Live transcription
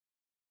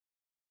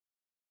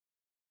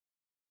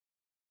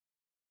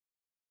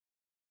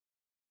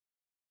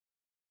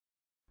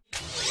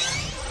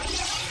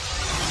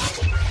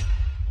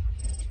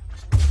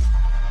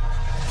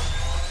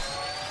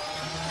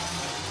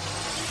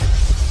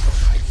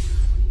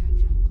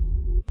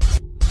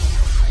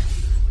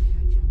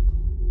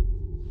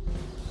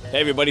Hey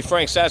everybody,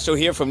 Frank Sasso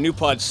here from New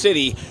Pod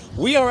City.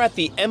 We are at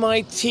the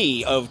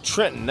MIT of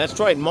Trenton. That's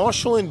right,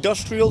 Marshall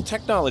Industrial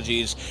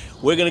Technologies.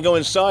 We're going to go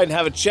inside and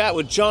have a chat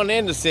with John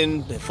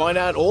Anderson to find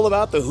out all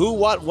about the who,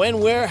 what, when,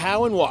 where,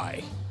 how, and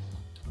why.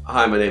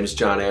 Hi, my name is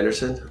John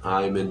Anderson.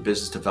 I'm in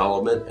business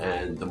development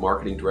and the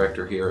marketing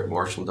director here at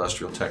Marshall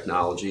Industrial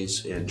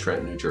Technologies in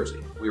Trenton, New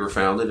Jersey. We were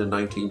founded in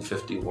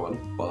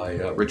 1951 by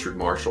Richard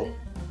Marshall.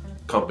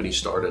 The company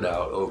started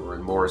out over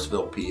in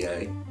Morrisville,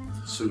 PA.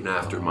 Soon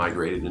after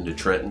migrated into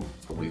Trenton.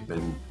 We've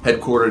been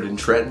headquartered in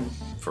Trenton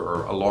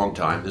for a long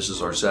time. This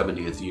is our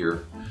 70th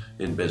year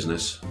in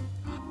business.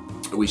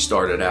 We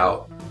started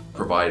out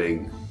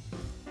providing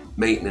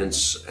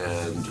maintenance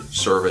and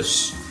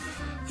service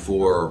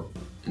for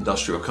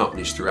industrial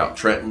companies throughout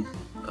Trenton,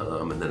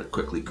 and then it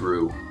quickly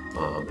grew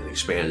and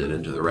expanded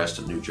into the rest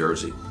of New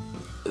Jersey.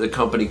 The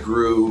company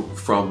grew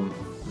from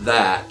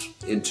that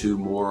into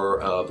more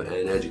of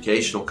an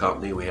educational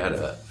company. We had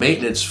a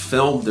maintenance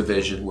film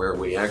division where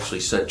we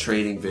actually sent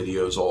training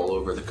videos all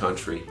over the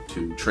country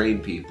to train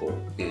people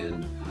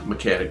in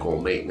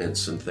mechanical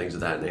maintenance and things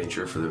of that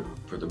nature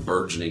for the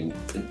burgeoning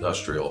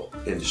industrial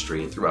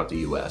industry throughout the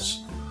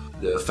U.S.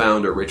 The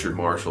founder, Richard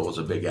Marshall, was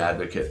a big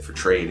advocate for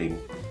training,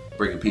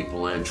 bringing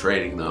people in,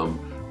 training them,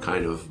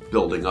 kind of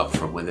building up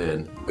from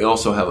within. We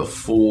also have a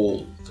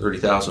full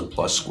 30,000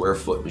 plus square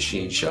foot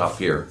machine shop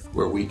here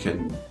where we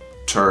can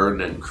turn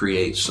and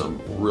create some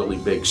really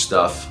big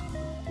stuff.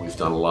 We've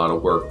done a lot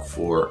of work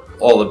for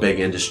all the big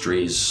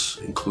industries,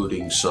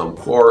 including some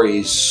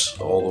quarries,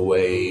 all the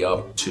way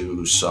up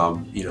to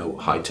some,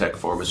 high-tech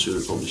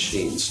pharmaceutical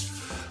machines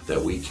that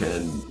we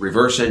can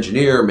reverse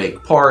engineer,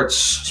 make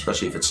parts,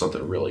 especially if it's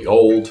something really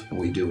old.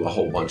 We do a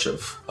whole bunch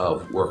of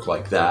work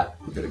like that.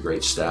 We've got a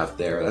great staff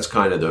there. That's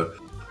kind of the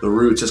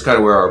roots. That's kind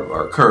of where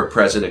our current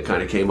president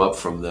kind of came up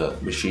from, the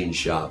machine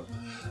shop.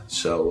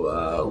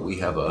 So we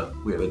have a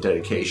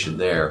dedication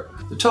there.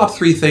 The top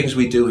three things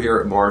we do here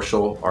at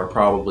Marshall are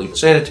probably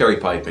sanitary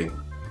piping,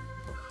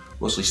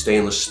 mostly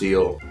stainless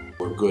steel.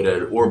 We're good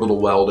at orbital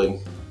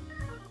welding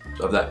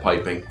of that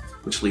piping,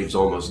 which leaves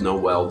almost no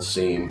weld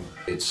seam.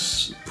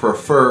 It's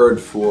preferred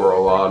for a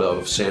lot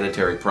of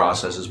sanitary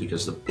processes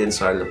because the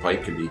inside of the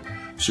pipe can be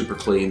super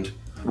cleaned.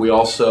 We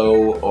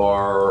also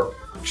are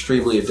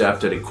extremely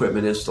adept at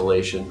equipment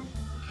installation.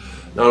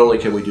 Not only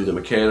can we do the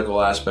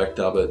mechanical aspect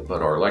of it,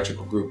 but our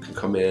electrical group can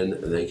come in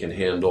and they can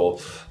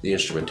handle the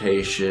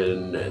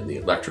instrumentation and the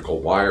electrical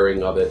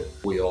wiring of it.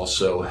 We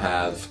also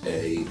have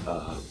a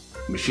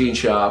machine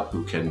shop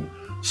who can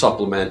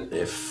supplement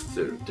if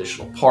the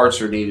additional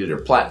parts are needed or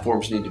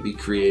platforms need to be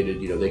created.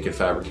 They can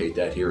fabricate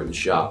that here in the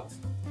shop.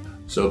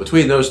 So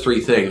between those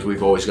three things,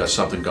 we've always got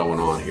something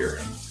going on here.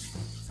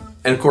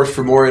 And of course,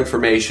 for more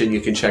information, you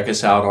can check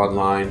us out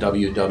online,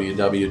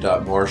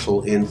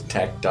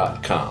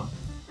 www.marshallintech.com.